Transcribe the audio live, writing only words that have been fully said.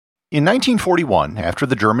In 1941, after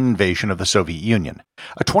the German invasion of the Soviet Union,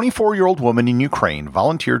 a 24-year-old woman in Ukraine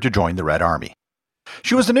volunteered to join the Red Army.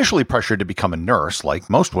 She was initially pressured to become a nurse, like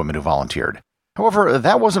most women who volunteered. However,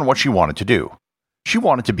 that wasn't what she wanted to do. She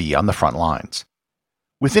wanted to be on the front lines.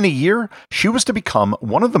 Within a year, she was to become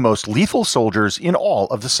one of the most lethal soldiers in all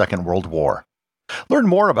of the Second World War. Learn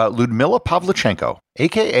more about Lyudmila Pavlichenko,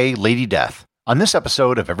 aka Lady Death, on this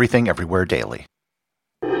episode of Everything Everywhere Daily.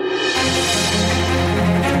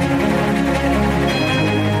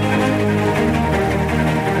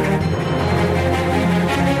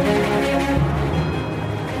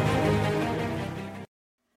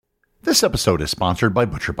 This episode is sponsored by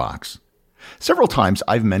ButcherBox. Several times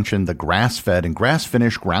I've mentioned the grass-fed and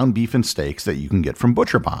grass-finished ground beef and steaks that you can get from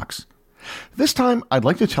ButcherBox. This time, I'd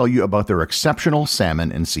like to tell you about their exceptional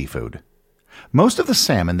salmon and seafood. Most of the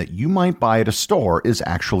salmon that you might buy at a store is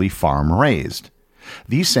actually farm-raised.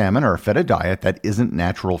 These salmon are fed a diet that isn't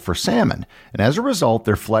natural for salmon, and as a result,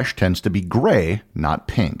 their flesh tends to be gray, not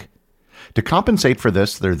pink. To compensate for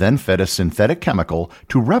this, they're then fed a synthetic chemical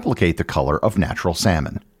to replicate the color of natural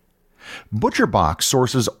salmon. ButcherBox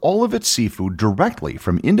sources all of its seafood directly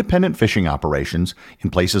from independent fishing operations in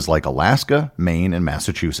places like Alaska, Maine, and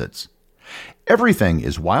Massachusetts. Everything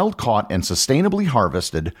is wild-caught and sustainably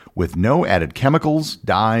harvested with no added chemicals,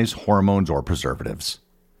 dyes, hormones, or preservatives.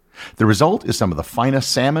 The result is some of the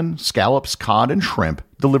finest salmon, scallops, cod, and shrimp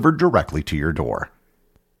delivered directly to your door.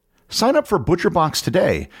 Sign up for ButcherBox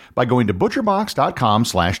today by going to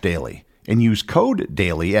butcherbox.com/daily. and use code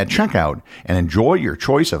DAILY at checkout and enjoy your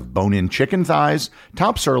choice of bone-in chicken thighs,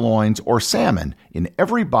 top sirloins, or salmon in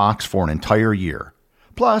every box for an entire year.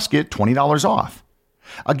 Plus, get $20 off.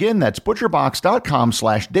 Again, that's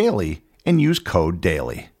butcherbox.com/daily and use code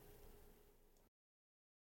DAILY.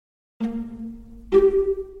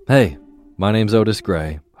 Hey, my name's Otis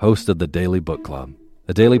Gray, host of the Daily Book Club,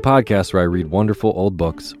 a daily podcast where I read wonderful old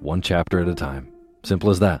books one chapter at a time.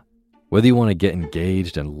 Simple as that. Whether you want to get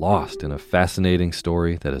engaged and lost in a fascinating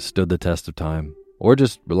story that has stood the test of time, or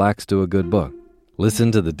just relax to a good book,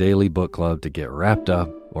 listen to the Daily Book Club to get wrapped up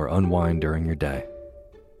or unwind during your day.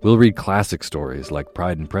 We'll read classic stories like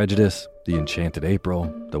Pride and Prejudice, The Enchanted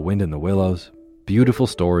April, The Wind in the Willows, beautiful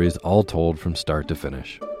stories all told from start to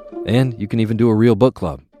finish. And you can even do a real book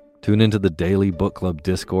club. Tune into the Daily Book Club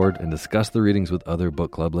Discord and discuss the readings with other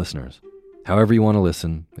book club listeners. However you want to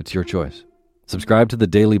listen, it's your choice. Subscribe to the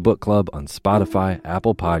Daily Book Club on Spotify,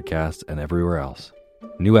 Apple Podcasts, and everywhere else.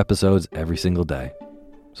 New episodes every single day.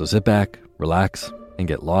 So sit back, relax, and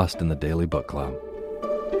get lost in the Daily Book Club.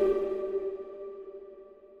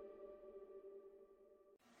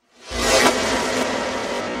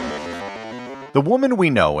 The woman we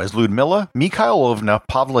know as Lyudmila Mikhailovna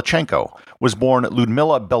Pavlichenko was born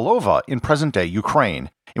Lyudmila Belova in present-day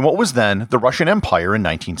Ukraine, in what was then the Russian Empire in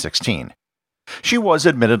 1916. She was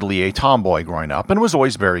admittedly a tomboy growing up and was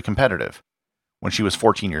always very competitive. When she was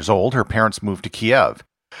 14 years old, her parents moved to Kiev.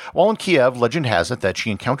 While in Kiev, legend has it that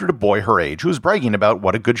she encountered a boy her age who was bragging about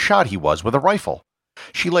what a good shot he was with a rifle.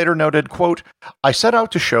 She later noted, quote, "I set out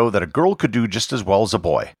to show that a girl could do just as well as a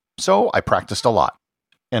boy, so I practiced a lot."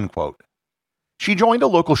 End quote. She joined a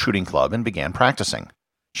local shooting club and began practicing.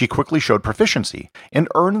 She quickly showed proficiency and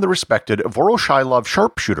earned the respected Voroshilov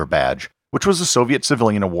Sharpshooter Badge, which was a Soviet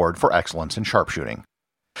civilian award for excellence in sharpshooting.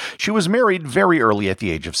 She was married very early at the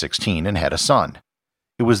age of 16 and had a son.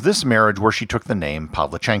 It was this marriage where she took the name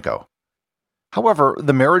Pavlichenko. However,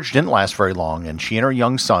 the marriage didn't last very long, and she and her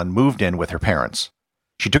young son moved in with her parents.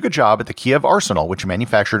 She took a job at the Kiev Arsenal, which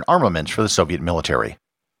manufactured armaments for the Soviet military.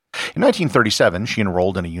 In 1937, she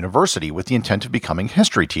enrolled in a university with the intent of becoming a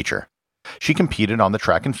history teacher. She competed on the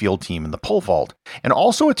track and field team in the pole vault, and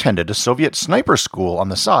also attended a Soviet sniper school on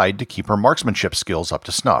the side to keep her marksmanship skills up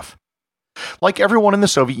to snuff. Like everyone in the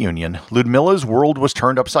Soviet Union, Lyudmila's world was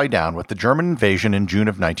turned upside down with the German invasion in June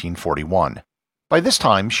of 1941. By this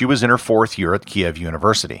time, she was in her 4th year at Kiev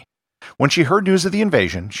University. When she heard news of the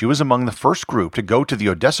invasion, she was among the first group to go to the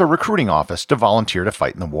Odessa recruiting office to volunteer to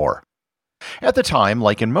fight in the war. At the time,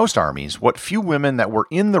 like in most armies, what few women that were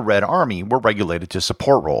in the Red Army were regulated to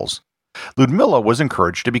support roles. Lyudmila was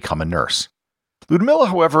encouraged to become a nurse. Lyudmila,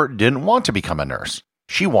 however, didn't want to become a nurse.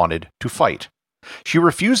 She wanted to fight. She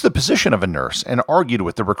refused the position of a nurse and argued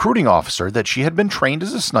with the recruiting officer that she had been trained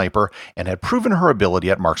as a sniper and had proven her ability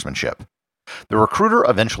at marksmanship. The recruiter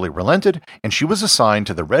eventually relented, and she was assigned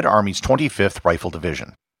to the Red Army's 25th Rifle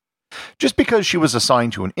Division. Just because she was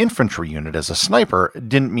assigned to an infantry unit as a sniper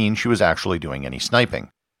didn't mean she was actually doing any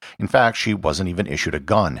sniping. In fact, she wasn't even issued a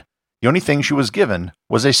gun. The only thing she was given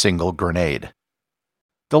was a single grenade.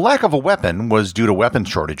 The lack of a weapon was due to weapon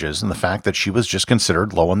shortages and the fact that she was just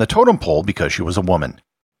considered low on the totem pole because she was a woman.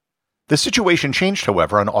 The situation changed,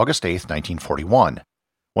 however, on August 8, 1941.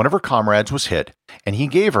 One of her comrades was hit, and he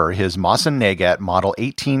gave her his Mosin Nagant Model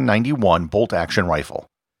 1891 bolt-action rifle.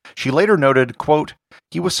 She later noted, quote,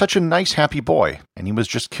 "He was such a nice, happy boy, and he was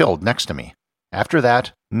just killed next to me. After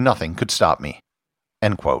that, nothing could stop me."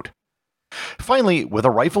 End quote. Finally, with a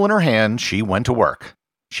rifle in her hand, she went to work.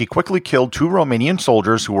 She quickly killed 2 Romanian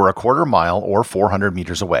soldiers who were a quarter mile or 400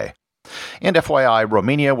 meters away. And FYI,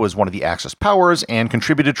 Romania was one of the Axis powers and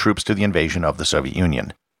contributed troops to the invasion of the Soviet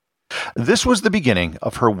Union. This was the beginning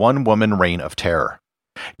of her one-woman reign of terror.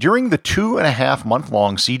 During the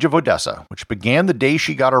 2.5-month-long siege of Odessa, which began the day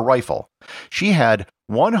she got her rifle, she had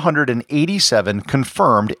 187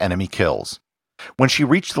 confirmed enemy kills. When she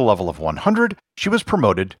reached the level of 100, she was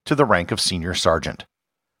promoted to the rank of senior sergeant.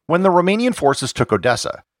 When the Romanian forces took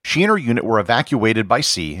Odessa, she and her unit were evacuated by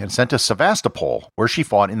sea and sent to Sevastopol, where she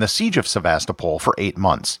fought in the siege of Sevastopol for 8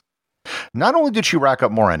 months. Not only did she rack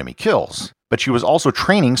up more enemy kills, but she was also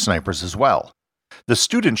training snipers as well. The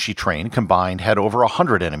students she trained combined had over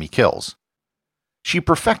 100 enemy kills. She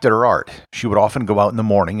perfected her art. She would often go out in the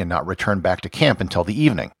morning and not return back to camp until the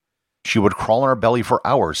evening. She would crawl on her belly for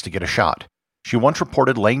hours to get a shot. She once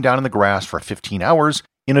reported laying down in the grass for 15 hours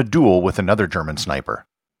in a duel with another German sniper.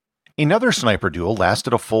 Another sniper duel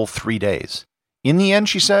lasted a full 3 days. In the end,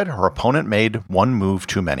 she said, her opponent made one move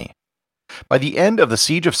too many. By the end of the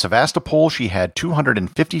siege of Sevastopol, she had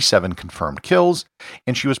 257 confirmed kills,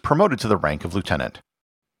 and she was promoted to the rank of lieutenant.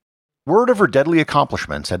 Word of her deadly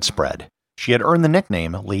accomplishments had spread. She had earned the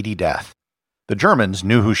nickname Lady Death. The Germans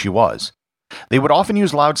knew who she was. They would often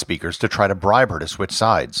use loudspeakers to try to bribe her to switch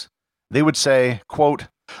sides. They would say, quote,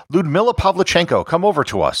 "Ludmila Pavlichenko, come over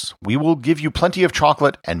to us. We will give you plenty of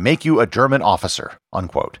chocolate and make you a German officer,"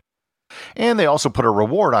 unquote. And they also put a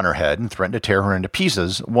reward on her head and threatened to tear her into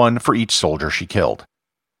pieces, one for each soldier she killed.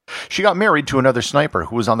 She got married to another sniper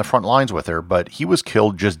who was on the front lines with her, but he was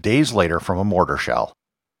killed just days later from a mortar shell.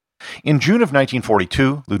 In June of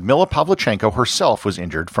 1942, Ludmila Pavlichenko herself was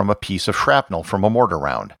injured from a piece of shrapnel from a mortar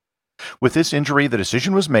round. With this injury, the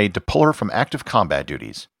decision was made to pull her from active combat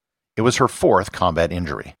duties. It was her 4th combat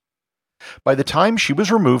injury. By the time she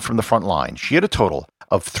was removed from the front line, she had a total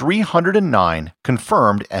of 309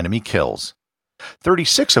 confirmed enemy kills,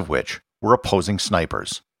 36 of which were opposing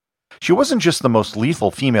snipers. She wasn't just the most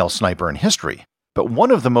lethal female sniper in history, but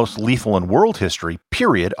one of the most lethal in world history,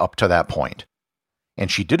 period, up to that point. And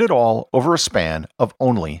she did it all over a span of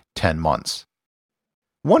only 10 months.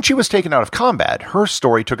 Once she was taken out of combat, her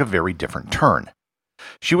story took a very different turn.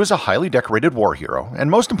 She was a highly decorated war hero,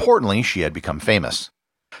 and most importantly, she had become famous.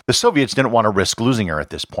 The Soviets didn't want to risk losing her at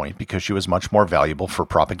this point because she was much more valuable for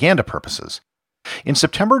propaganda purposes. In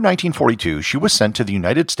September 1942, she was sent to the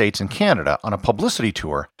United States and Canada on a publicity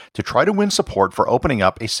tour to try to win support for opening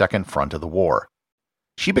up a second front of the war.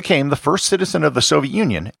 She became the first citizen of the Soviet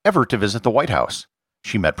Union ever to visit the White House.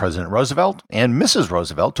 She met President Roosevelt, and Mrs.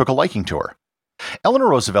 Roosevelt took a liking to her. Eleanor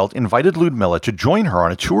Roosevelt invited Ludmila to join her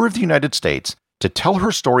on a tour of the United States to tell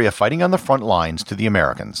her story of fighting on the front lines to the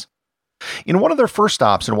Americans. In one of their first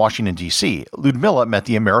stops in Washington, D.C., Ludmila met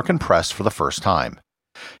the American press for the first time.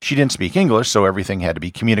 She didn't speak English, so everything had to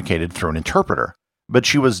be communicated through an interpreter, but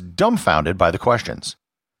she was dumbfounded by the questions.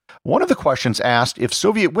 One of the questions asked if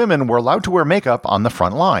Soviet women were allowed to wear makeup on the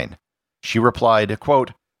front line. She replied,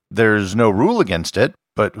 quote, "There's no rule against it,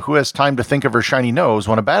 but who has time to think of her shiny nose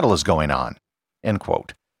when a battle is going on?" End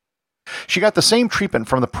quote. She got the same treatment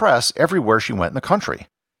from the press everywhere she went in the country.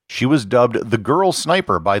 She was dubbed the girl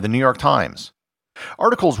sniper by the New York Times.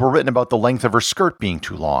 Articles were written about the length of her skirt being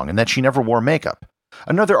too long and that she never wore makeup.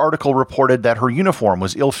 Another article reported that her uniform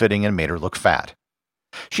was ill-fitting and made her look fat.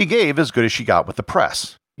 She gave as good as she got with the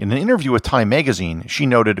press. In an interview with Time magazine, she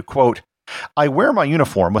noted, quote, "I wear my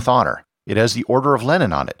uniform with honor. It has the Order of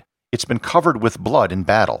Lenin on it. It's been covered with blood in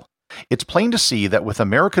battle. It's plain to see that with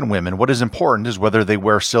American women, what is important is whether they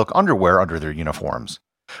wear silk underwear under their uniforms.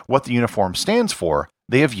 What the uniform stands for,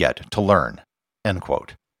 they have yet to learn." End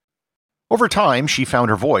quote. Over time, she found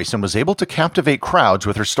her voice and was able to captivate crowds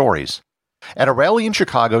with her stories. At a rally in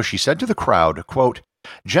Chicago, she said to the crowd, quote,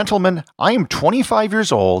 "Gentlemen, I am 25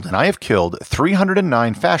 years old and I have killed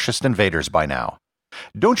 309 fascist invaders by now.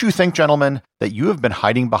 Don't you think, gentlemen, that you have been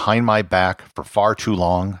hiding behind my back for far too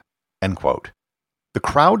long?" End quote. The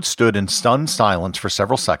crowd stood in stunned silence for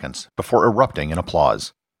several seconds before erupting in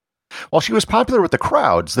applause. While she was popular with the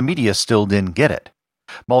crowds, the media still didn't get it.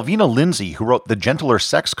 Malvina Lindsay, who wrote the Gentler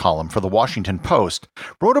Sex column for the Washington Post,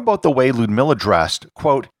 wrote about the way Ludmila dressed,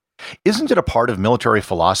 quote, "Isn't it a part of military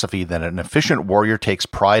philosophy that an efficient warrior takes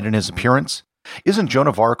pride in his appearance? Isn't Joan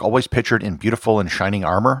of Arc always pictured in beautiful and shining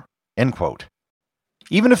armor?" End quote.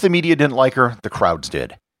 Even if the media didn't like her, the crowds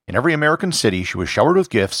did. In every American city, she was showered with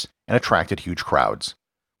gifts and attracted huge crowds.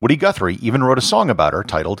 Woody Guthrie even wrote a song about her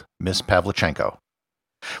titled Miss Pavlichenko.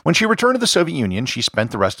 When she returned to the Soviet Union, she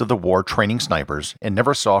spent the rest of the war training snipers and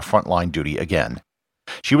never saw frontline duty again.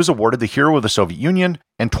 She was awarded the Hero of the Soviet Union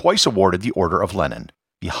and twice awarded the Order of Lenin,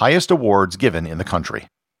 the highest awards given in the country.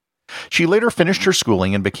 She later finished her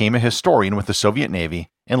schooling and became a historian with the Soviet Navy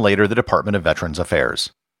and later the Department of Veterans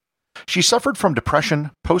Affairs. She suffered from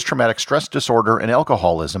depression, post-traumatic stress disorder, and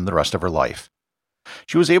alcoholism the rest of her life.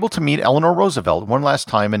 She was able to meet Eleanor Roosevelt one last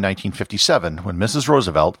time in 1957 when Mrs.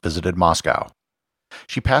 Roosevelt visited Moscow.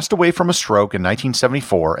 She passed away from a stroke in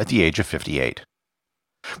 1974 at the age of 58.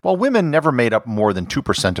 While women never made up more than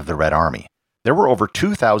 2% of the Red Army, there were over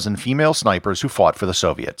 2,000 female snipers who fought for the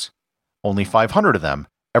Soviets. Only 500 of them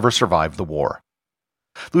ever survived the war.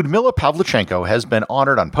 Lyudmila Pavlichenko has been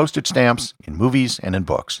honored on postage stamps, in movies, and in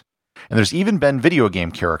books. And there's even been video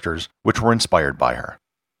game characters which were inspired by her.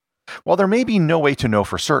 While there may be no way to know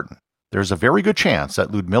for certain, there's a very good chance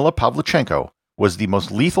that Lyudmila Pavlichenko was the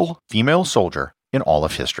most lethal female soldier in all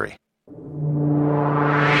of history.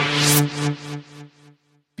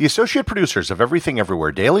 The associate producers of Everything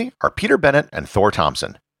Everywhere Daily are Peter Bennett and Thor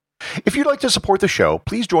Thompson. If you'd like to support the show,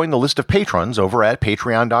 please join the list of patrons over at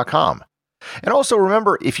patreon.com. And also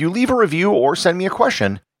remember, if you leave a review or send me a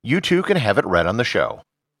question, you too can have it read on the show.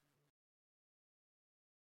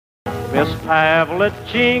 Miss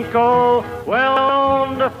Pavlichenko, well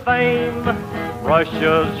known to fame.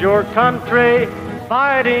 Russia's your country,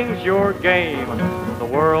 fighting's your game. The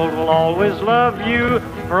world will always love you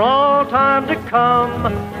for all time to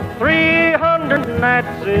come. 300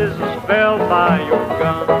 Nazis fell by your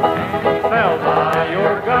gun, fell by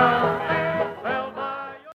your gun.